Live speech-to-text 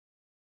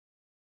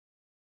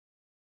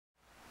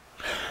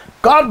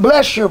God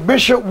bless you,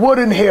 Bishop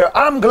Wooden here.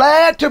 I'm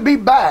glad to be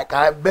back.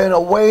 I've been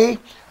away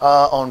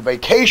on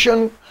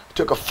vacation.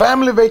 Took a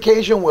family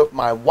vacation with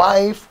my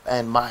wife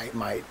and my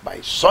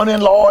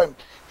son-in-law and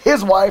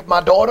his wife,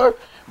 my daughter,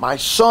 my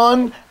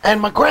son,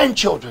 and my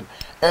grandchildren.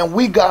 And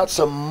we got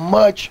some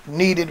much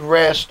needed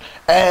rest.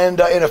 And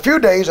in a few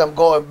days, I'm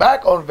going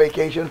back on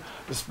vacation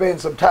to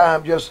spend some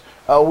time just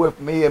with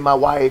me and my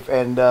wife,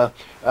 and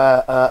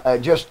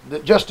just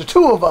the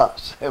two of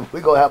us. And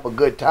we're going to have a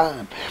good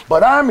time.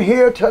 But I'm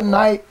here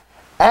tonight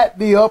at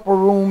the Upper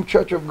Room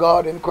Church of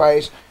God in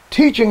Christ,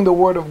 teaching the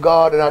Word of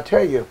God. And I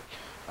tell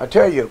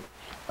you,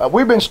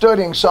 we've been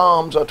studying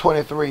Psalms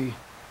 23,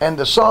 and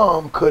the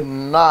Psalm could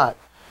not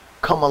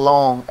come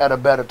along at a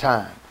better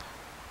time.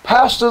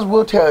 Pastors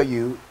will tell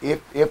you,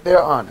 if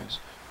they're honest,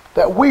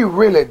 that we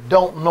really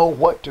don't know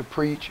what to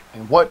preach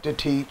and what to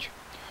teach,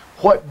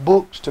 what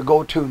book to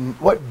go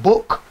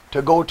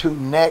to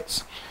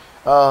next.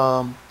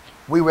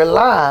 We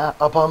rely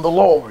upon the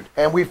Lord,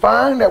 and we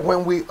find that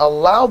when we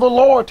allow the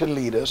Lord to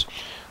lead us,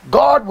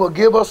 God will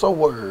give us a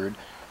word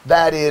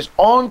that is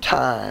on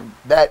time,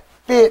 that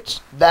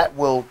fits, that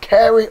will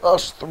carry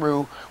us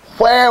through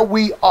where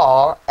we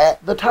are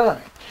at the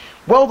time.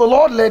 Well, the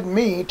Lord led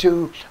me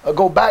to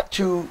go back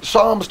to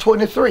Psalms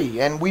 23,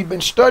 and we've been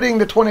studying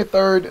the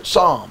 23rd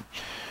Psalm.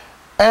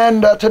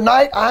 And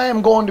tonight I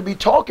am going to be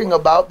talking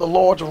about the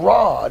Lord's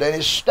rod and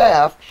his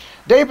staff.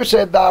 David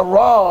said, "Thy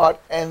rod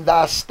and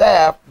thy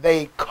staff,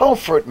 they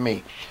comfort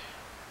me."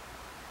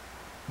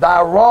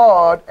 Thy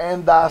rod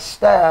and thy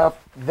staff,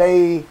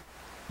 they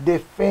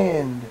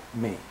defend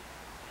me.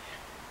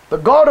 The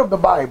God of the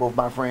Bible,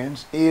 my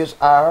friends, is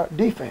our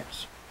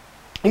defense.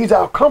 He's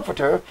our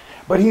comforter,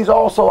 but he's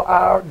also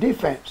our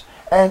defense.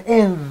 And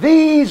in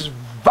these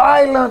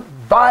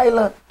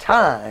violent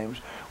times,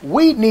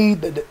 we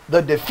need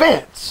the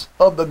defense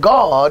of the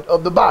God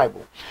of the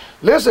Bible.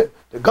 Listen,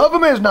 the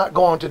government is not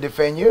going to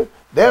defend you.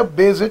 They're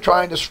busy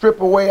trying to strip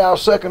away our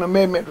Second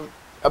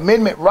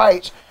Amendment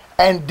rights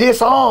and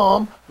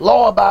disarm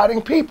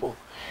law-abiding people.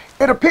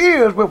 It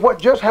appears with what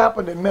just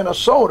happened in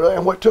Minnesota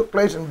and what took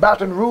place in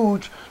Baton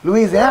Rouge,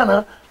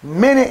 Louisiana,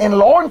 many in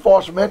law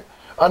enforcement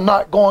are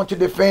not going to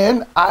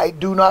defend. I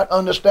do not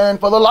understand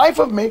for the life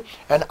of me,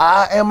 and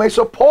I am a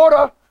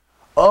supporter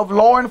of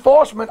law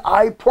enforcement.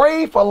 I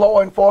pray for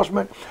law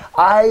enforcement.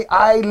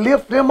 I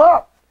lift them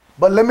up.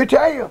 But let me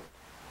tell you,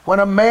 when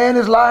a man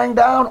is lying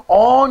down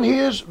on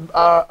his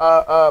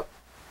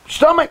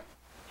stomach,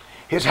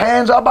 his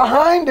hands are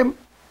behind him,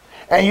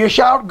 and you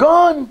shout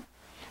gun.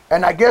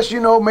 And I guess,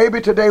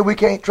 maybe today we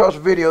can't trust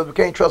videos, we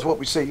can't trust what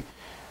we see.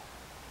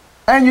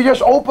 And you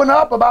just open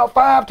up about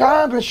 5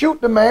 times and shoot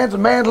the man's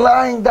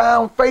lying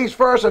down face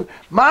first. And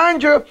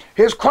mind you,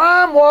 his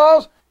crime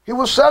was he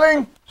was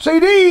selling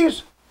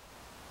CDs.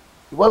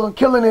 He wasn't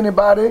killing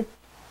anybody.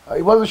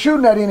 He wasn't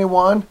shooting at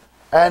anyone.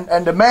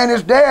 And the man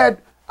is dead.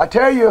 I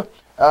tell you,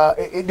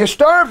 it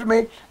disturbs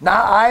me.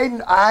 Now,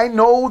 I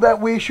know that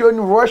we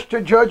shouldn't rush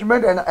to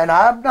judgment, and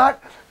I'm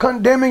not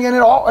condemning any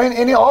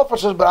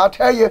officers, but I'll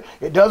tell you,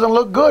 it doesn't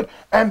look good.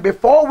 And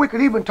before we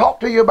could even talk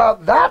to you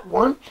about that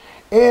one,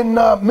 in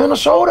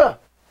Minnesota,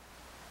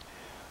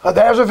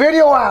 there's a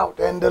video out,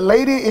 and the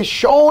lady is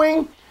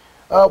showing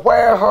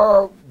where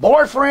her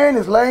boyfriend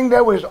is laying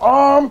there with his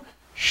arm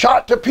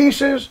shot to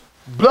pieces,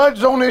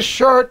 blood's on his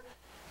shirt,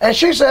 and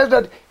she says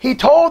that he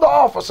told the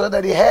officer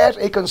that he has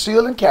a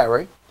conceal and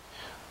carry.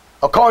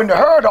 According to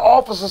her, the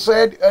officer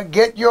said,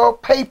 "Get your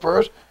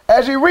papers."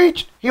 As he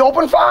reached, he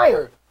opened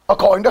fire,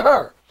 according to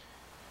her.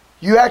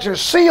 You actually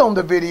see on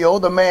the video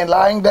the man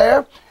lying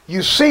there.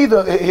 You see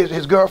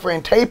his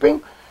girlfriend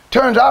taping.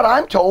 Turns out,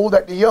 I'm told,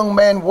 that the young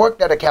man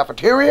worked at a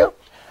cafeteria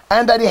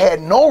and that he had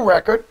no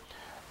record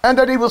and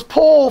that he was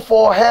pulled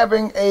for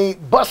having a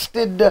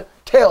busted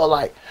tail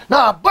light.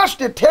 Now, a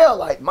busted tail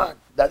light,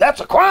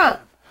 that's a crime.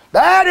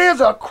 That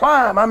is a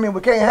crime. I mean, we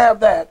can't have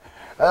that.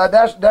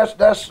 That's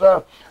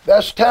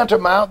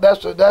tantamount.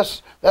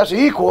 That's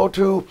equal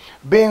to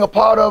being a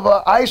part of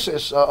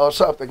ISIS or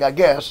something, I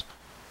guess.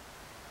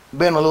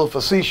 Being a little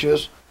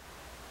facetious,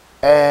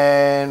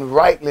 and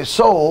rightly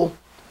so.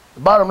 The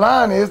bottom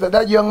line is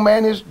that young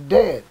man is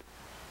dead.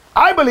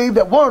 I believe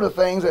that one of the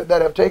things that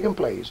have taken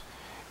place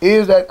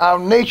is that our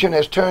nation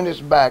has turned its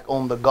back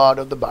on the God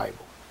of the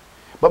Bible.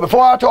 But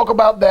before I talk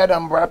about that,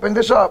 I'm wrapping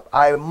this up.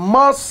 I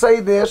must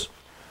say this.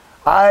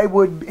 It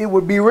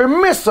would be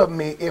remiss of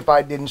me if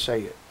I didn't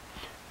say it.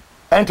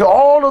 And to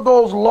all of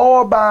those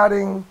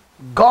law-abiding,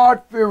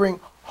 God-fearing,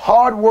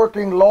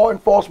 hard-working law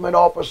enforcement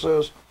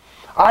officers,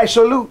 I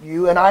salute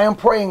you, and I am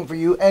praying for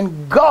you,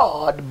 and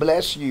God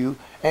bless you,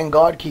 and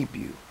God keep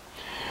you.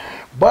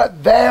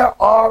 But there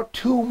are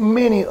too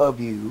many of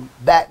you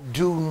that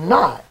do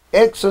not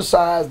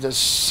exercise the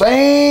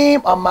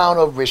same amount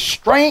of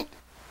restraint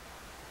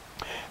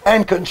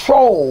and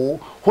control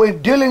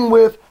when dealing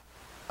with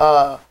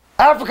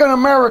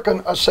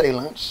African-American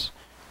assailants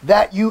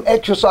that you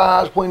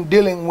exercise when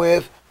dealing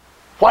with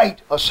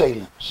white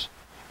assailants.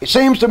 It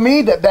seems to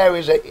me that there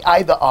is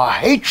either a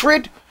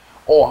hatred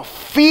or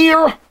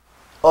fear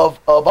of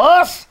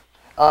us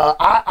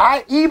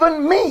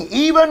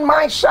Even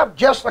myself,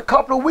 just a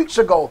couple of weeks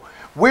ago,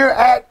 we're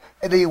at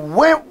the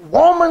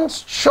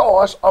Woman's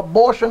Choice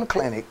Abortion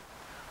Clinic.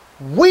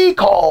 We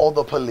called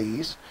the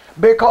police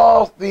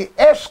because the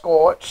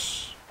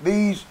escorts,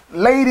 these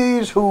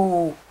ladies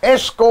who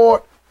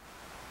escort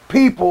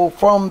people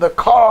from the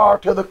car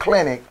to the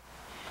clinic,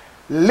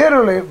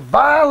 literally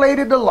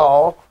violated the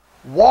law,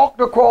 walked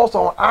across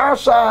on our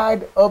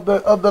side of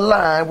the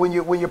line. When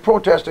you're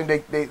protesting, they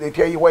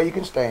tell you where you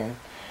can stand.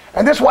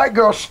 And this white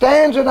girl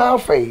stands in our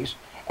face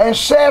and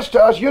says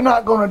to us, "You're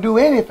not going to do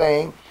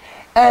anything."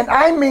 And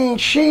I mean,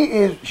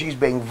 she's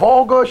being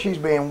vulgar, she's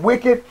being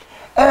wicked.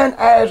 And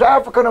as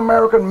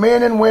African-American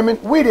men and women,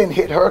 we didn't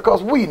hit her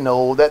because we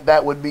know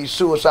that would be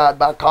suicide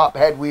by cop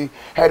had we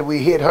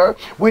hit her.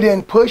 We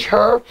didn't push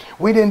her.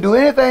 We didn't do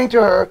anything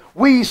to her.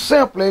 We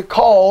simply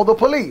called the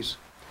police.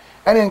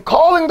 And in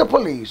calling the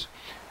police,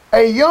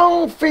 a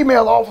young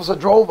female officer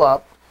drove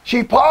up.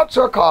 She parks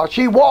her car.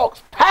 She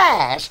walks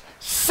past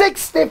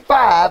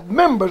 65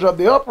 members of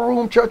the Upper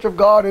Room Church of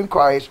God in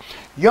Christ,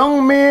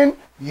 young men,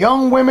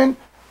 young women,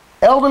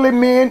 elderly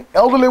men,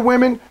 elderly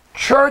women,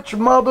 church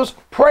mothers,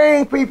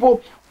 praying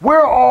people.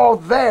 We're all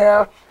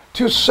there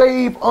to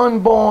save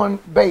unborn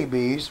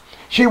babies.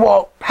 She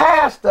walked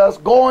past us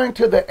going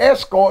to the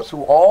escorts,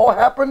 who all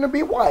happened to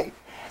be white,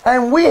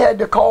 and we had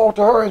to call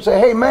to her and say,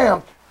 "Hey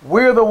ma'am,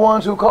 we're the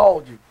ones who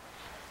called you."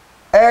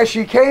 As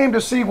she came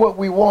to see what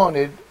we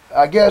wanted,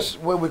 I guess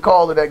what we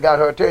called it that got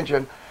her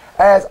attention,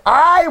 as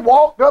I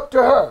walked up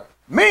to her,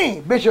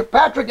 me, Bishop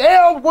Patrick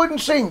L. Wooden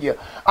Sr.,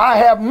 I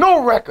have no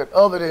record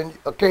other than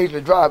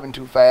occasionally driving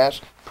too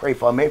fast. Pray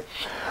for me.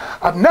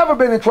 I've never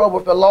been in trouble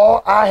with the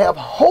law. I have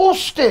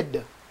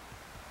hosted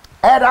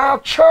at our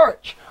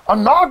church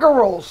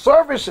inaugural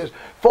services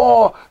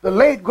for the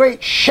late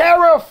great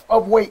Sheriff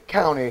of Wake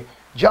County,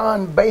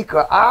 John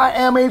Baker. I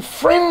am a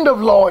friend of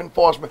law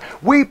enforcement.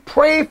 We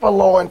pray for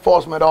law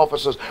enforcement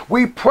officers.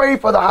 We pray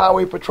for the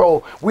Highway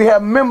Patrol. We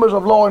have members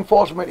of law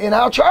enforcement in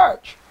our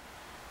church.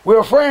 We're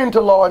a friend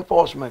to law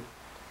enforcement.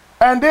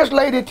 And this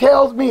lady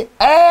tells me,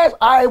 as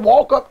I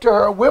walk up to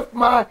her with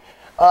my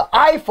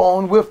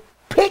iPhone with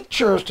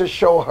pictures to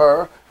show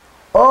her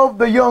of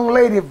the young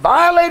lady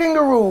violating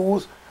the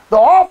rules, the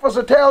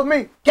officer tells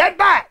me, "Get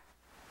back."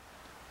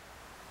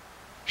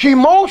 She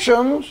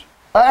motions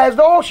as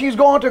though she's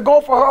going to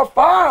go for her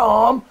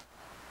firearm.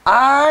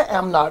 I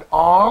am not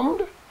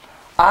armed.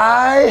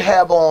 I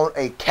have on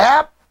a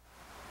cap,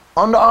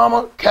 Under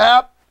Armour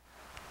cap,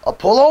 a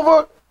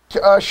pullover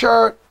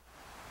shirt,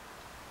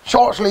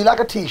 short sleeve like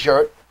a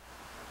t-shirt,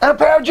 and a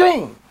pair of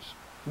jeans.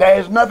 There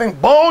is nothing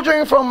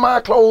bulging from my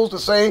clothes to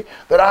say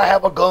that I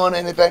have a gun or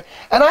anything.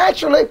 And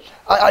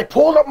I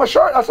pulled up my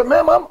shirt. I said,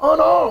 "Ma'am, I'm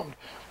unarmed."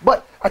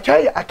 But I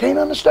tell you, I can't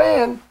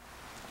understand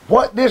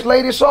what this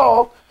lady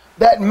saw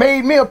that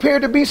made me appear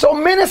to be so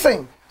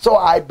menacing. So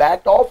I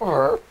backed off of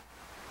her.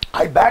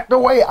 I backed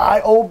away.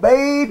 I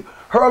obeyed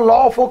her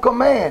lawful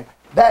command.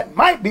 That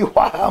might be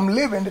why I'm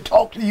living to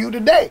talk to you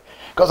today.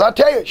 Because I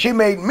tell you, she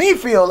made me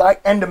feel like,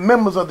 and the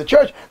members of the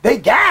church, they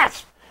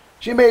gasped.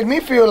 She made me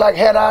feel like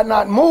had I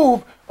not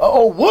moved,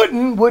 old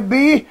Wooden would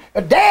be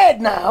dead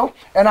now.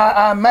 And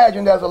I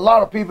imagine there's a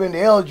lot of people in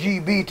the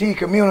LGBT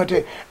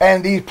community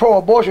and these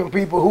pro-abortion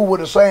people who would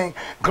have sang,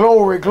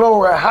 "Glory,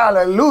 glory,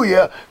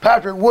 hallelujah,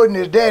 Patrick Wooden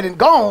is dead and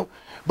gone."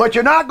 But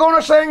you're not going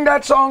to sing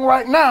that song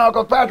right now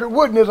because Patrick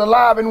Wooden is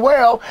alive and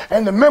well,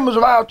 and the members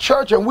of our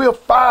church, and we're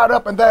fired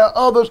up, and there are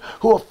others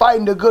who are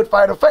fighting the good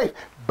fight of faith.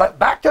 But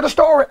back to the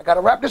story. I got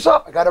to wrap this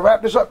up.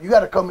 You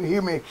got to come and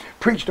hear me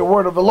preach the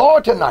word of the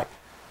Lord tonight.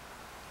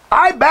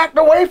 I backed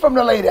away from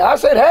the lady. I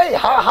said, "Hey,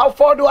 how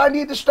far do I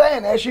need to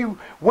stand?" As she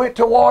went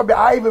toward me,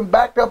 I even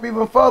backed up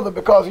even further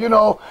because, you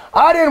know,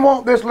 I didn't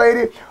want this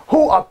lady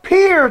who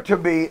appeared to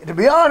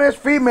be honest,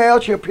 female.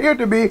 She appeared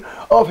to be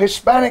of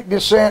Hispanic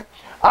descent.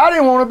 I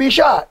didn't want to be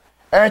shot.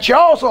 And she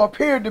also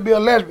appeared to be a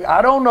lesbian.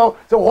 I don't know.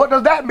 So what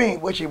does that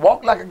mean? Well, she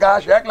walked like a guy,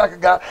 she acted like a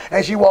guy,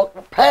 and she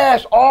walked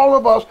past all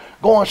of us,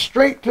 going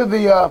straight to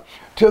the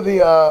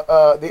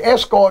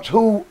escorts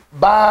who,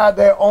 by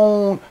their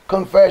own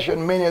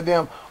confession, many of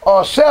them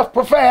are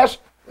self-professed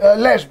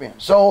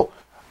lesbians. So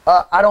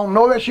I don't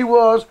know that she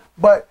was,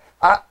 but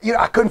I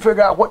couldn't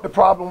figure out what the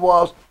problem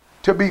was.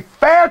 To be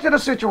fair to the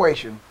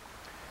situation,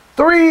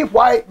 3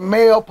 white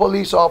male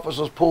police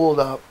officers pulled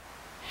up.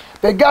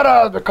 They got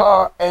out of the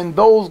car, and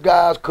those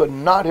guys could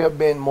not have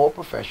been more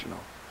professional.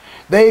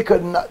 They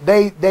could not.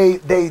 They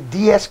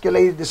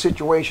de-escalated the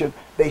situation.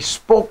 They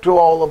spoke to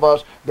all of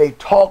us. They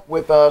talked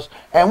with us,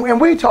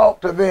 and we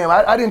talked to them.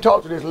 I didn't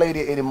talk to this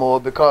lady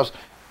anymore because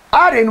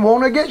I didn't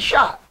want to get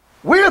shot.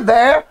 We're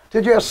there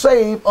to just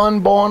save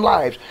unborn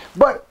lives.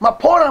 But my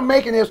point I'm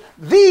making is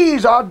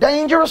these are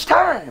dangerous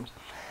times.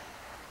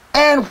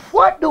 And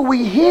what do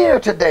we hear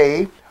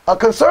today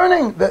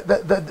concerning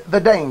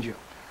the danger?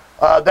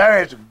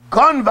 There is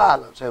gun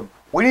violence, and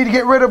we need to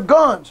get rid of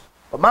guns.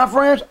 But my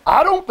friends,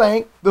 I don't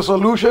think the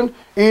solution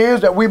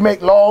is that we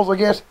make laws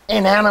against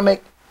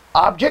inanimate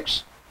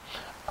objects.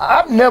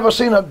 I've never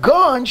seen a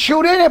gun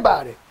shoot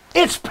anybody.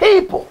 It's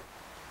people.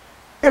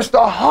 It's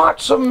the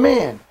hearts of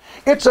men.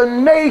 It's a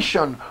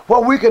nation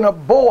where we can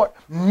abort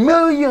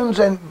millions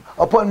and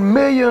upon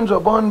millions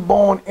of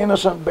unborn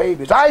innocent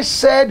babies. I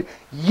said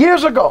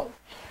years ago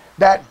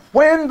that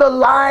when the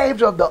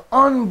lives of the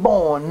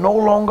unborn no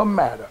longer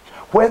matter,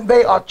 when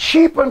they are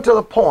cheapened to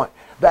the point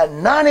that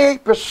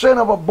 98%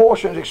 of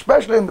abortions,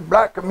 especially in the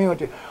black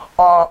community,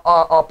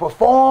 are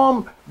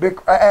performed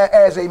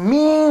as a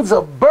means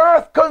of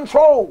birth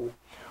control,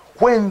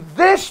 when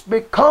this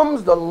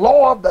becomes the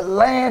law of the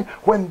land,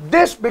 when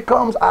this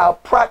becomes our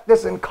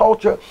practice and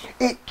culture,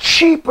 it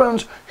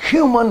cheapens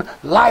human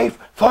life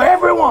for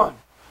everyone.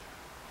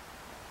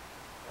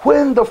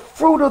 When the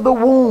fruit of the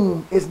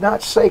womb is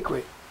not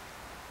sacred,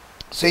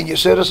 senior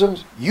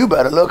citizens, you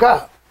better look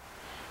out.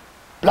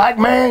 Black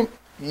man,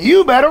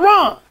 you better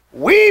run.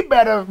 We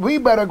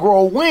better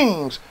grow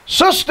wings.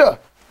 Sister,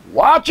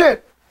 watch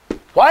it.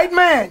 White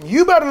man,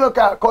 you better look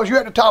out because you're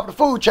at the top of the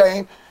food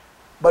chain.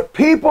 But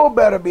people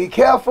better be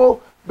careful,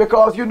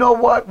 because you know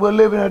what? We're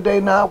living in a day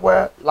now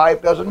where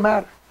life doesn't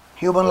matter.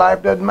 Human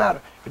life doesn't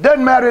matter. It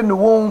doesn't matter in the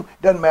womb,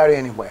 it doesn't matter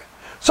anywhere.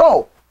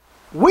 So,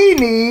 we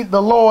need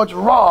the Lord's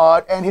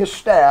rod and his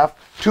staff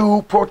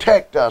to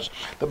protect us.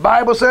 The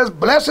Bible says,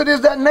 blessed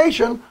is that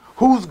nation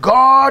whose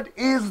God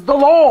is the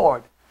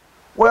Lord.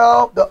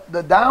 Well,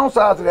 the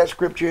downside to that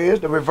scripture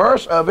is, the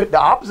reverse of it, the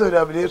opposite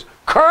of it is,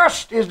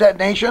 cursed is that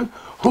nation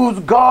whose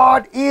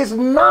God is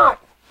not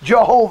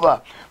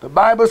Jehovah. The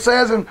Bible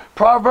says in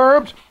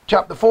Proverbs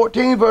chapter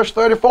 14 verse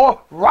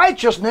 34,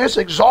 righteousness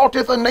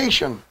exalteth a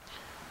nation,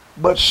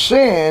 but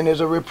sin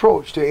is a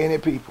reproach to any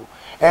people.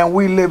 And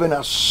we live in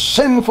a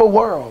sinful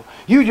world.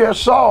 You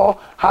just saw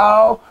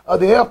how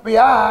the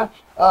FBI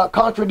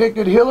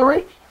contradicted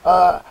Hillary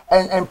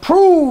and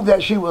proved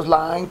that she was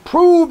lying,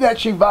 proved that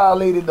she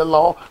violated the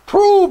law,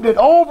 proved it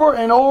over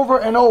and over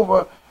and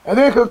over, and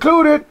then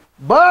concluded,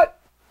 but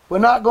we're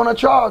not going to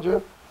charge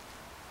her.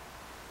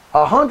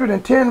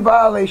 110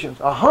 violations,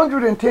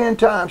 110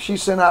 times she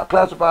sent out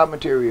classified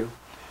material.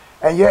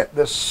 And yet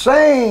this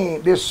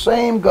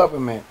same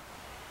government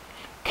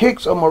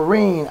kicks a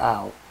Marine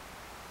out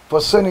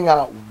for sending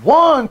out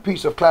one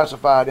piece of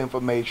classified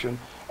information,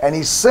 and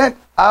he sent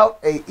out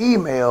an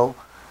email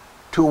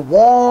to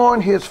warn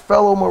his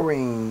fellow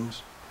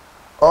Marines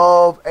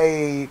of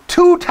a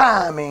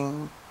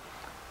two-timing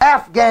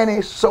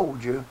Afghani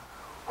soldier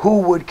who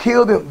would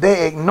kill them.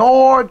 They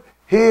ignored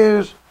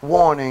his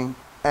warning,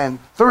 and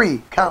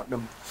count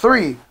them,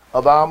 three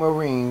of our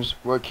Marines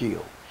were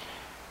killed.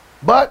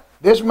 But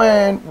this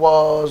man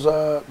was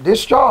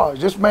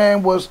discharged. This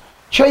man was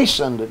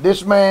chastened.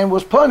 This man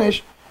was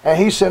punished,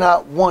 and he sent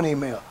out one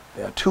email.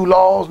 There are two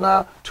laws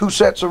now, two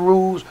sets of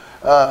rules,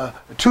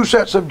 two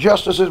sets of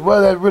justices,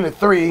 well, there's really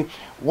three.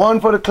 One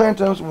for the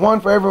Clintons,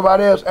 one for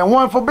everybody else, and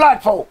one for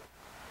black folk.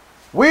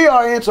 We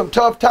are in some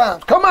tough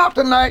times. Come out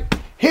tonight,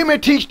 hear me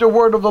teach the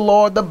word of the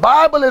Lord. The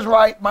Bible is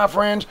right, my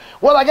friends.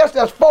 Well, I guess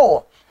that's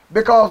four.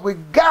 Because we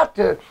got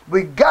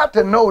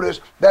to notice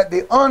that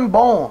the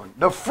unborn,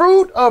 the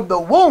fruit of the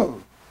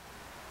womb,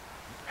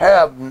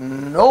 have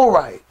no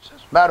rights.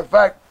 As a matter of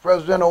fact,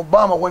 President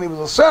Obama, when he was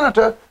a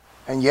senator,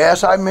 and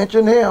yes, I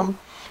mentioned him,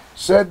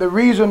 said the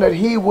reason that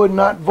he would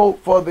not vote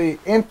for the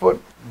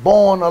Infant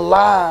Born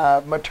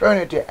Alive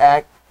Maternity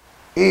Act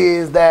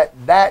is that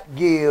that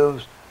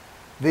gives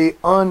the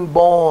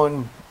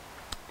unborn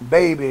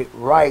baby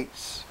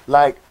rights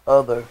like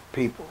other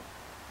people.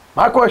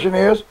 My question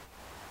is,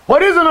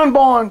 what is an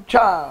unborn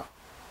child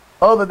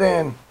other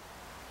than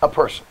a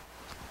person?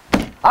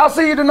 I'll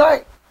see you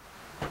tonight.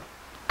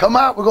 Come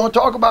out. We're going to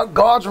talk about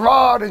God's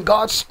rod and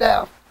God's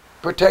staff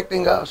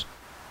protecting us.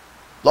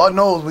 Lord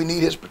knows we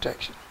need his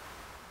protection.